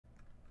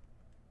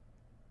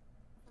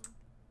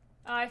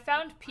I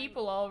found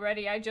people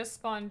already. I just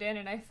spawned in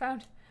and I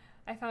found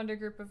a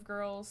group of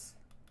girls.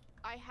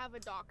 I have a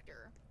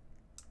doctor.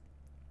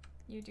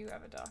 You do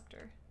have a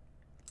doctor.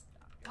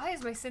 Why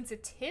is my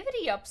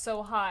sensitivity up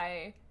so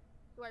high?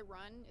 Do I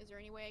run? Is there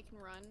any way I can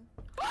run?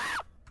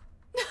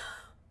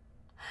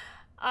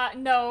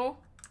 No,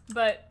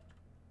 but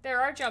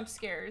there are jump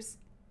scares.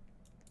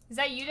 Is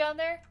that you down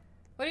there?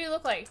 What do you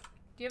look like?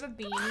 Do you have a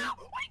beanie? Oh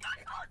my god,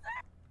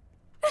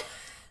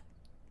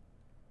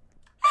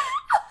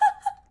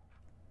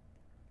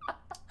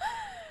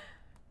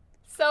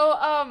 So,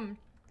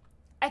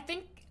 I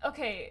think,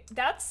 okay,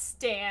 that's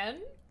Stan.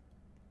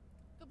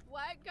 the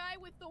black guy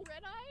with the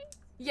red eyes?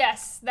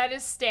 Yes, that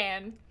is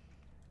Stan.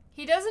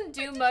 He doesn't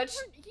do much.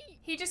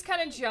 He just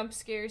kind of jump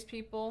scares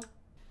people.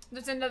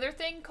 There's another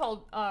thing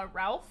called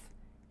Ralph,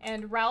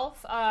 and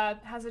Ralph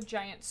has a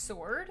giant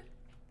sword,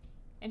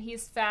 and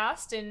he's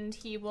fast, and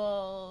he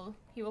will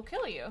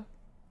kill you.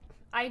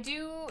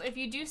 If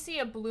you do see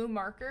a blue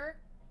marker,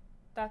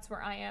 that's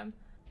where I am.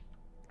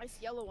 I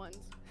see yellow ones.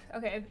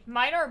 Okay,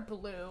 mine are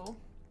blue.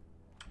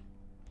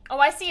 Oh,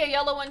 I see a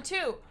yellow one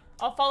too.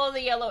 I'll follow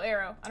the yellow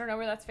arrow. I don't know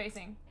where that's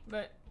facing,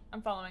 but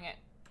I'm following it.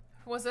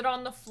 Was it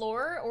on the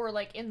floor or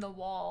like in the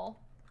wall?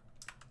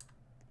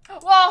 Whoa,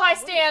 hi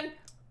Stan!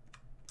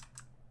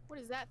 What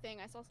is that thing?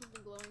 I saw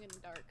something glowing in the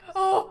dark.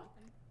 Oh,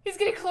 he's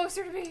getting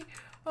closer to me.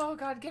 Oh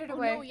god, get it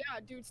away. Oh no, yeah,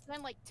 dude,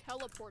 Stan like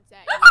teleports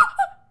at you.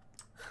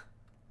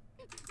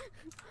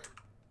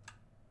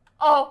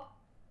 Oh.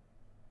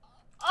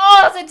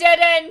 Oh, it's a dead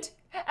end.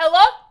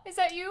 Ella, is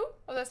that you?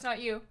 Oh, that's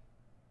not you.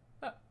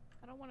 I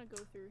don't want to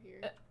go through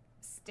here.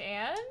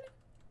 Stan?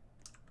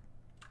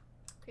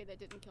 Okay, that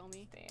didn't kill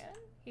me. Stan?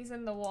 He's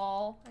in the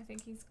wall. I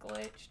think he's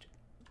glitched.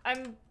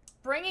 I'm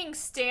bringing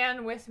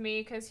Stan with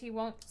me because he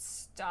won't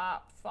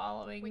stop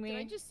following me. Wait, did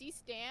I just see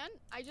Stan?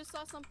 I just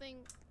saw something.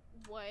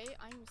 What?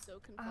 I'm so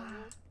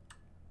confused.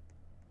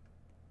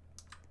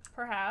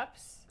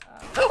 Perhaps.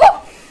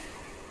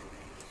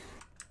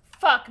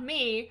 Fuck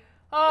me.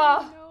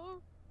 Oh.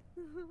 No.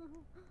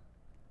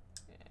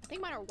 I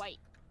think mine are white.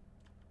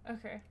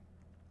 Okay.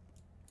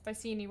 If I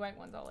see any white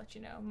ones, I'll let you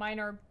know. Mine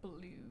are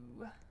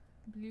blue.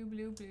 Blue,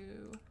 blue,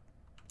 blue.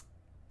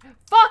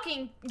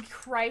 Fucking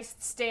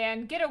Christ,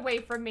 Stan. Get away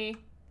from me.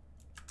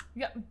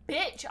 Yeah,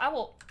 bitch, I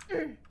will.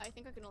 I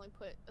think I can only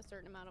put a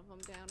certain amount of them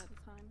down at a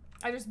time.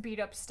 I just beat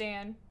up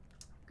Stan.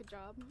 Good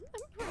job.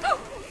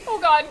 Oh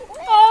god.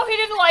 Oh, he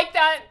didn't like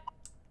that.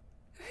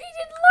 He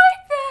didn't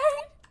like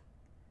that.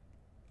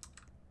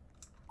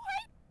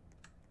 What?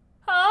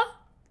 Huh?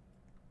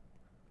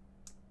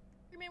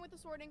 Angry man with the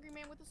sword, angry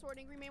man with the sword,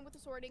 angry man with the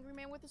sword, angry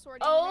man with the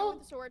sword, Oh.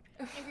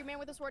 angry man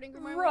with the sword,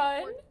 angry man with the sword, angry man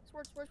Run. with the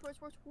sword.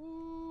 Sword.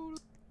 Ooh.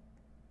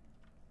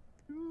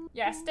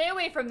 Yeah, stay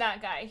away from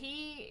that guy.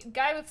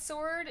 Guy with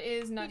sword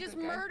is not He just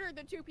good guy. murdered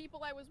the two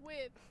people I was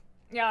with.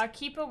 Yeah,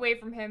 keep away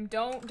from him.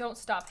 Don't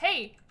stop.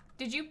 Hey,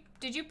 did you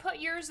put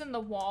yours in the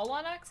wall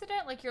on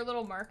accident, like your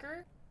little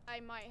marker? I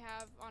might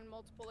have on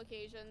multiple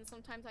occasions.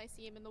 Sometimes I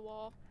see him in the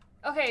wall.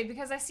 Okay,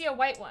 because I see a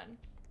white one.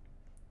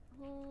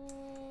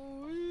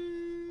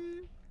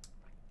 Ooh.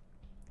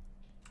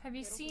 Have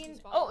you I don't think seen? he's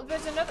Oh, following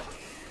there's another.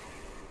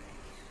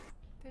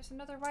 There's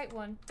another white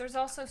one. There's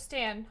also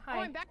Stan. Hi.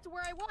 Oh, I'm back to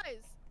where I was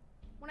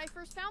when I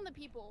first found the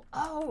people.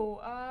 Oh,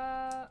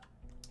 I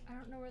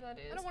don't know where that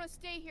is. I don't want to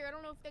stay here. I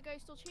don't know if that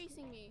guy's still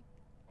chasing me.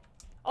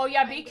 Oh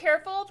yeah, be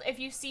careful if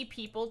you see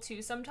people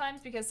too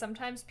sometimes, because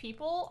sometimes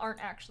people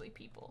aren't actually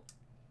people.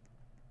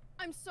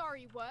 I'm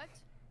sorry, what?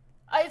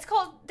 It's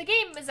called, the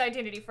game is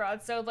identity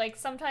fraud, so like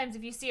sometimes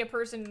if you see a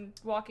person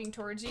walking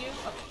towards you,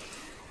 oh.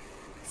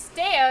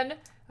 Stan,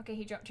 okay,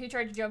 he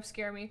tried to jump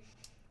scare me.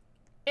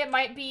 It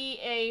might be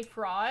a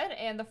fraud,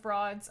 and the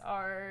frauds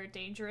are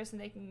dangerous and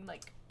they can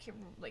like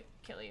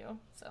kill you.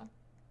 So,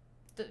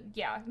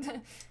 yeah.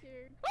 Stan!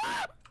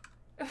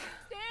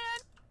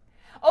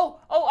 Oh,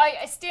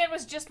 Stan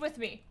was just with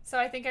me, so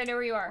I think I know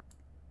where you are.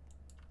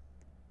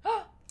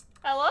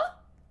 Hello?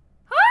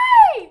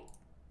 Hi!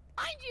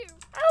 Find you!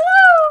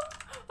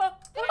 Hello!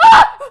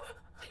 Stan!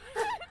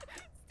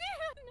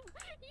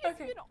 He has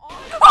Okay. been on.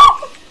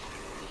 Oh!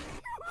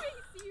 I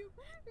see you.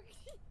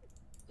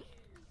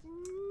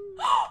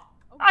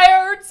 I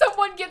heard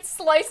someone get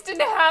sliced in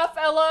half,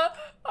 Ella.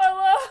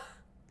 Ella.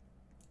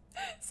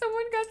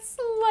 Someone got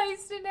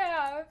sliced in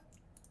half.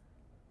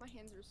 My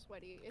hands are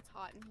sweaty. It's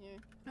hot in here.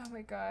 Oh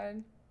my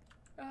god.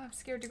 Oh, I'm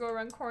scared to go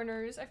around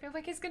corners. I feel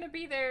like he's gonna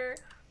be there.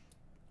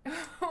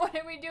 What do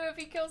we do if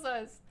he kills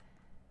us?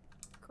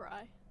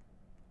 Cry.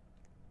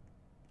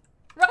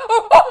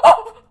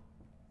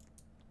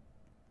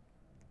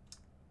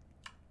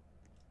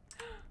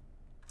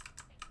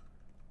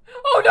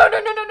 Oh no.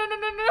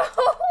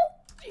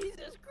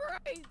 Jesus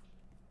Christ!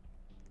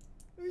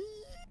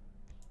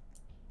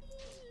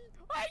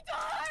 I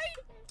died!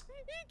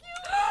 He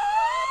killed me!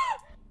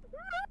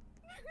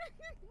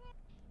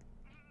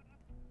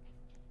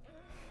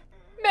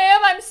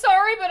 Ma'am, I'm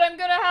sorry, but I'm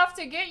gonna have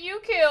to get you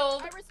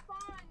killed. I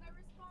respawn!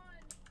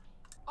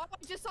 Oh, I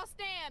just saw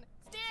Stan!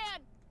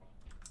 Stan,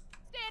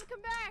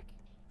 come back!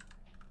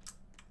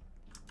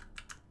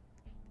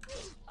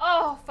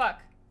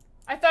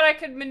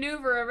 could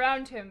maneuver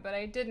around him, but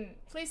I didn't.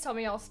 Please tell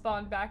me I'll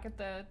spawn back at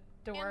the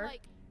door. And,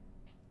 like,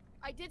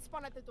 I did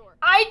spawn at the door.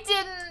 I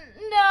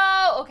didn't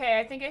know! Okay,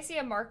 I think I see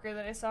a marker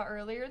that I saw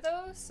earlier,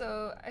 though,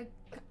 so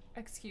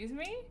excuse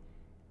me?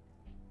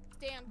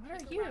 Stan, what are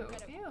you?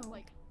 Kind of,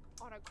 like,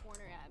 on a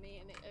corner at me,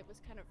 and it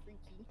was kind of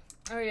freaky.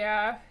 Oh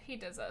yeah, he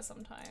does that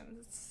sometimes.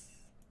 It's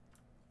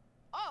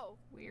oh!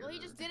 weird. Well, he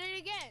just did it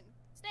again!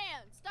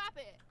 Stan, stop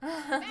it!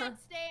 Bad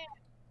Stan!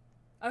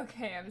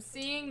 Okay, I'm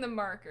seeing the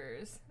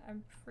markers.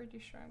 I'm pretty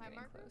sure I'm getting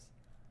markers? close.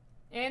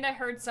 And I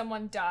heard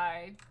someone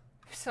die,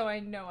 so I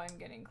know I'm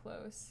getting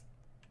close.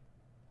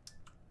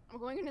 I'm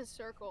going in a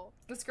circle.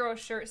 This girl's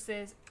shirt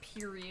says,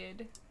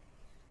 period.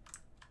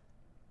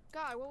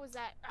 God, what was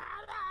that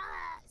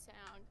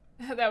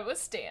sound? That was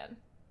Stan.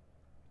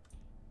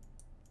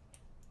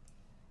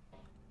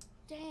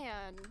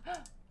 Stan.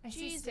 I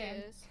see Jesus.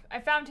 Stan.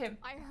 I found him.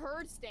 I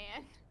heard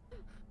Stan.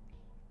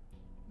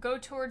 Go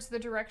towards the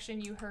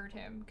direction you heard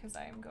him, because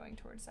I am going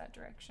towards that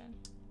direction.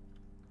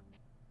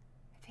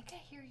 I think I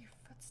hear your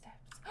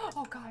footsteps.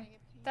 Oh god,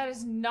 that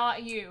is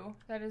not you.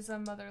 That is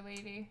some other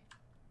lady.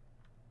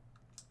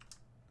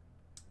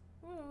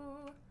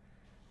 Ooh.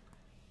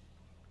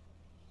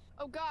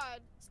 Oh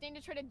god,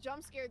 Stan tried to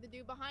jump scare the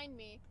dude behind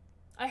me.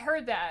 I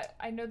heard that.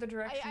 I know the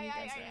direction you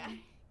guys are in.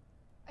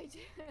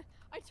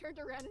 I turned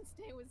around and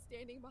Stan was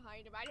standing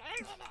behind him.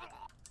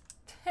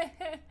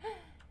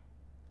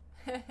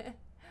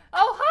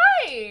 Oh,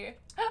 hi!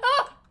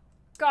 Oh!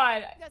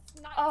 God. That's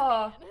not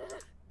Stan.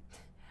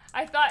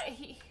 I thought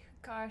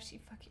gosh, he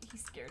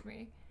scared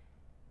me.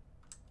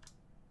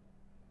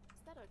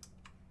 Is that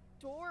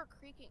a door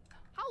creaking?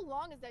 How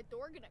long is that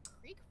door gonna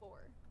creak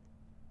for?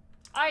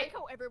 I like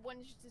how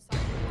everyone just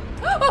decided.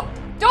 Oh!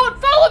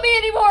 Don't follow me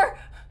anymore!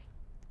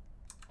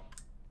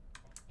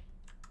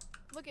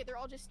 Look at, they're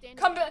all just standing.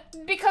 Come back,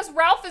 because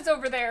Ralph is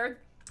over there.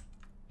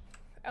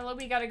 Ella,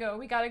 we gotta go.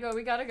 We gotta go.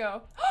 We gotta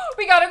go.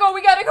 We gotta go.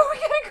 We gotta go. We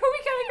gotta go. We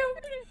gotta go.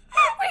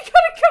 We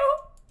gotta go.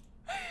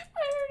 I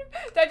heard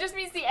him. That just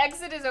means the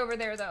exit is over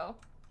there, though.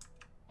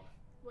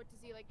 What, does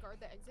he like guard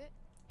the exit?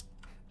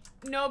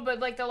 No, but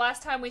like the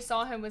last time we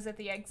saw him was at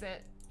the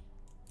exit.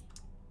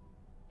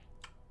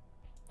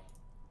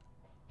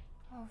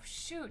 Oh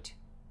shoot.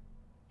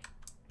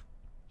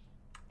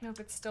 Nope,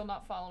 it's still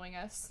not following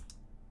us.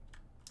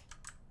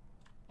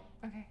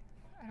 Okay,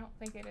 I don't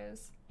think it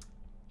is.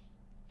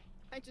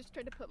 I just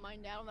tried to put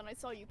mine down, and then I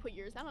saw you put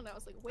yours down, and I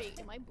was like, wait,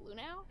 am I blue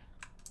now?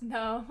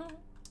 No.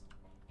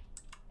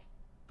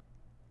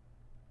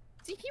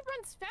 See, he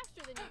runs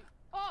faster than you.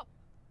 Oh!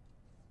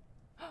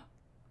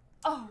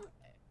 Oh!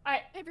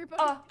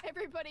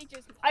 Everybody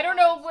just... I don't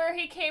know where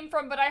he came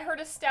from, but I heard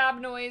a stab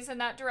noise in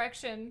that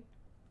direction.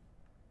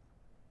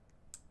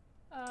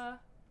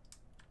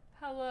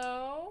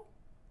 Hello?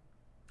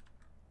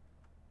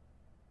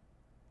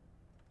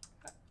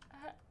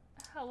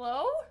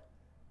 Hello?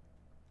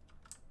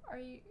 Are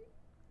you...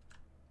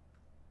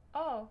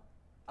 Oh.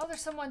 Oh,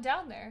 there's someone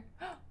down there.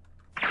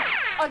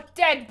 A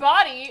dead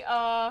body?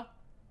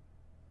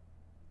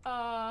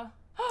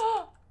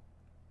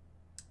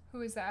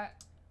 Who is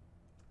that?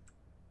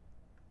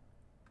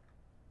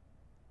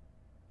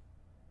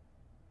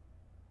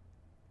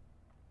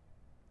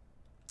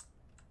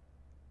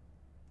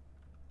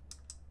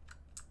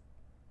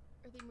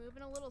 Are they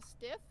moving a little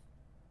stiff?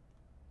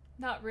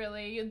 Not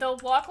really. They'll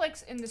walk like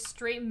in the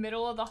straight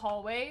middle of the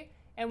hallway,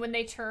 and when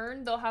they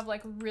turn, they'll have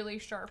like really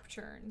sharp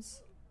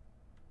turns.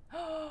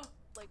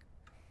 Like,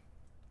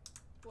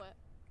 what?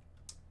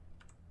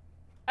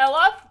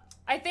 Ella?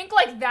 I think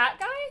like that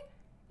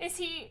guy? Is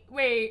he?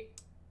 Wait.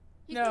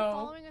 He's no. been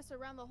following us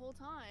around the whole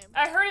time.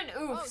 I heard an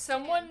oof. Oh,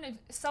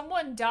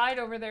 someone died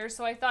over there,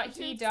 so I thought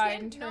he died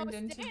Stan, and turned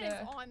into Stan the.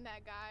 is on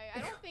that guy. I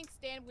don't think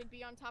Stan would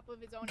be on top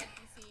of his own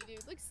NPC,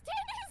 dude. Like,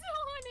 Stan is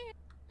on it!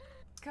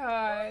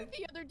 God.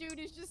 The other dude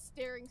is just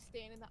staring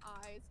Stan in the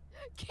eyes.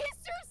 Kiss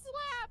or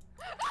slap!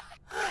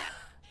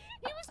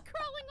 He was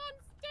crawling on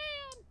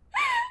Stan!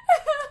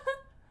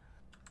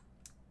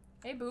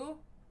 Hey, boo.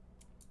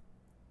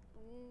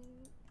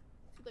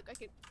 Look, I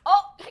could.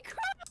 Oh! I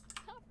crawled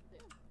on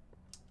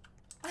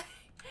him.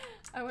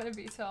 I want to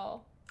be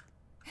tall.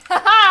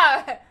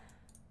 Haha!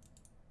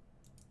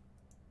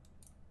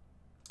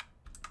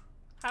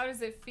 How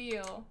does it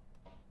feel?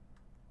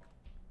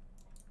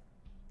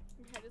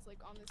 Your head is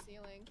like on the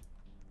ceiling.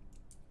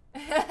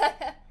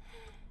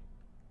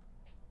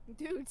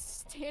 Dude,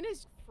 Stan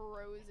is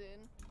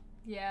frozen.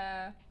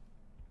 Yeah.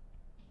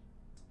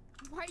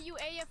 Why are you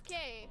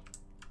AFK?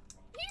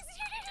 You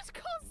just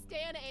called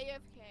Stan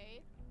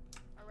AFK.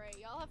 Alright,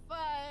 y'all have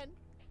fun.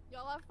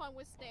 Y'all have fun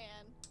with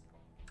Stan.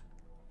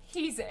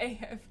 He's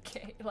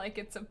AFK, like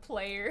it's a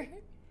player.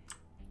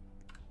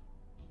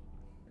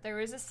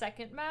 There is a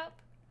second map.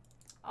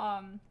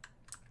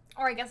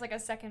 Or I guess like a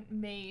second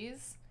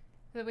maze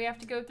that we have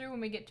to go through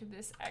when we get to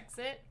this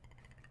exit.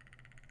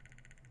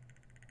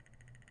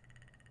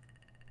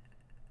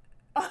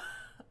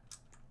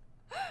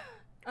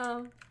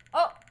 Oh.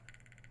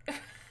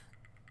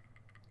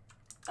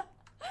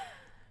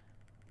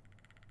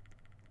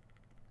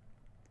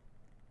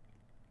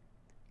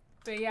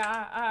 But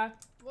yeah,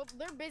 Well,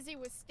 they're busy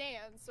with Stan,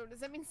 so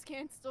does that mean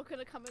Stan's still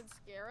gonna come and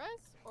scare us?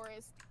 Or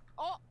is...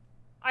 Oh!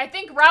 I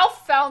think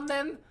Ralph found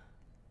them.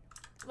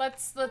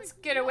 Let's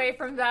get away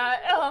from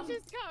that. We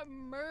just got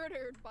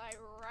murdered by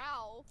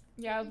Ralph.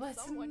 Yeah, Maybe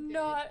let's someone did.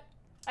 not.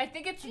 I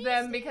think it's Hey,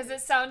 them Stan. because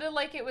it sounded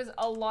like it was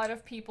a lot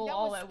of people That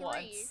all was at 3.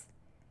 once.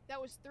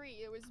 That was 3.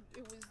 It was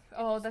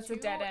Oh, was that's a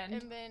 2, dead end.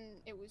 And then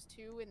it was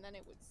 2, and then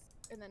it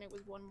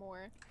was one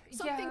more.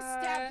 Something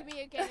Yeah. stabbed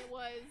me again. It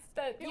was.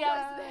 That, It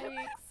yeah. was them.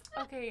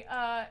 Okay,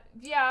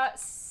 yeah,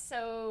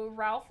 so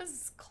Ralph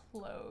is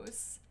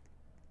close.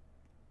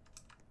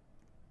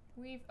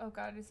 Oh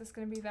god, is this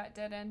gonna be that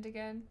dead end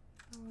again?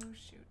 Oh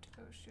shoot,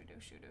 oh shoot, oh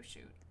shoot, oh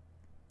shoot.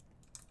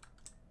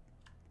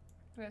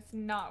 That's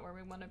not where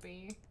we want to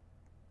be.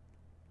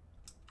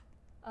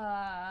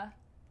 Oh!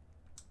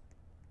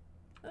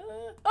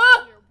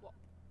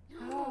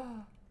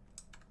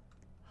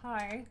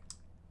 Hi.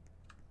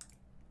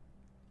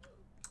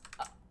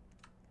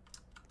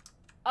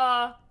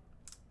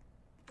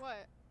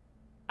 What?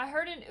 I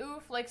heard an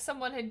oof like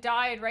someone had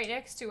died right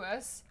next to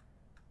us.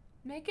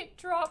 Make it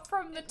drop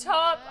from the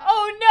top. Yeah.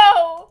 Oh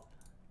no!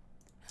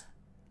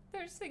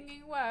 They're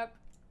singing WAP.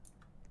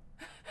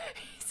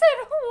 He said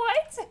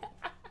what?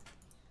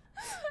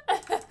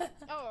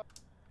 Oh.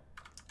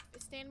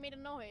 Stan made a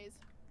noise.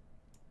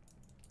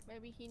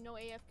 Maybe he no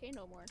AFK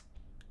no more.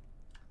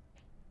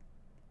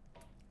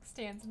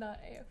 Stan's not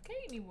AFK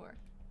anymore.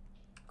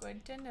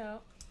 Good to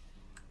know.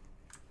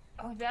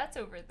 Oh, that's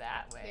over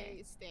that way.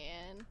 Hey,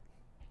 Stan.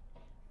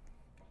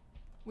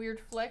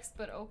 Weird flex,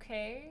 but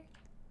okay.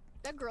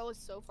 That girl is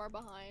so far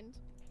behind.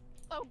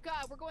 Oh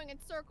god, we're going in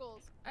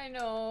circles. I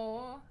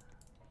know.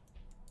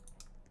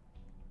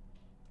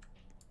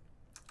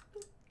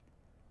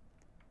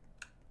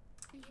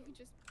 You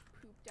just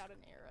pooped out an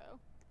arrow.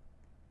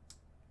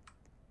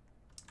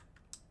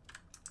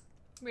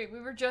 Wait, we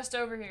were just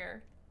over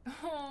here.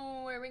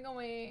 Oh, where are we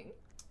going?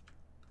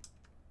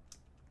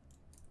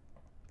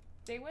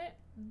 They went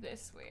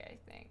this way, I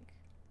think.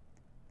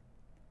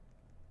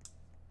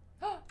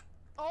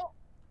 Oh!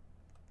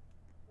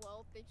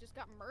 Well, they just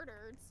got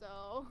murdered,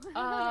 so...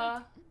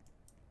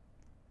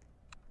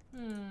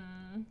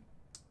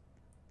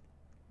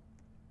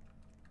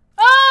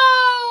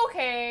 Oh,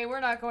 okay, we're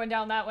not going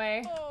down that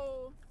way.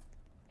 Oh!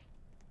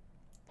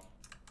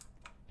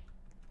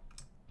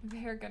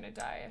 They're gonna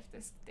die if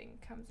this thing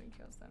comes and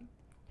kills them.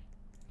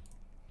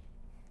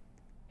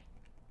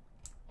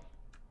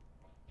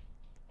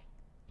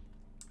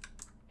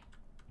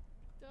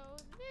 Go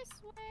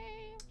this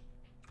way!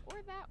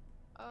 Or that...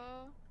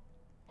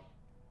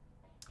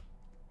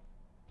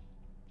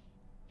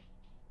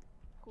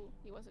 Cool,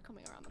 he wasn't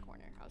coming around the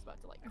corner. I was about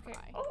to, like, Okay.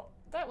 cry. Oh,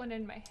 that went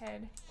in my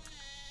head.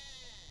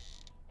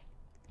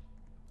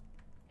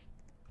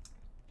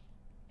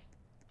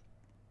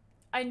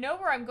 I know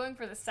where I'm going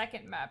for the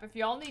second map. If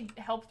y'all need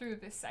help through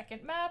the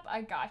second map,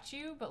 I got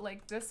you. But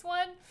like this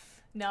one,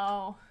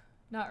 no,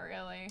 not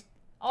really.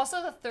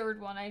 Also the third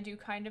one I do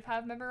kind of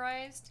have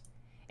memorized.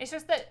 It's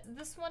just that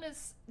this one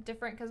is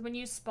different because when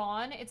you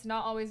spawn, it's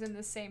not always in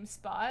the same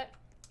spot.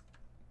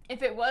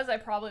 If it was, I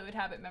probably would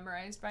have it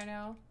memorized by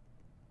now.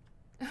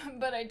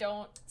 But I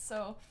don't,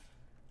 so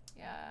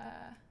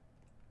yeah.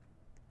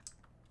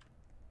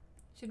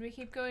 Should we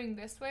keep going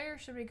this way or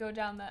should we go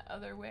down that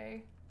other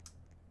way?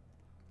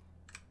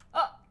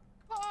 Oh!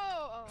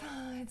 Oh!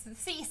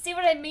 See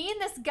what I mean?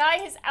 This guy,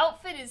 his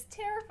outfit is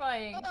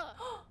terrifying.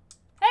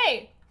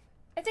 Hey!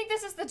 I think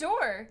this is the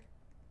door.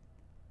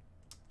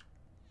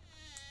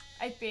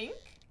 I think.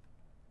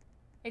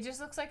 It just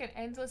looks like an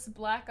endless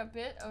black a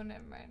bit. Oh,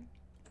 never mind.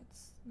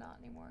 It's not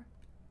anymore.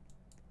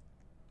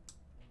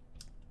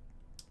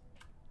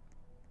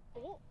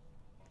 Oh.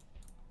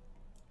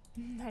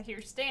 I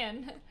hear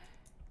Stan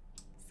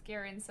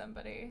scaring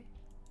somebody.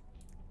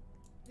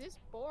 This is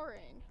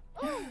boring.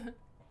 Oh!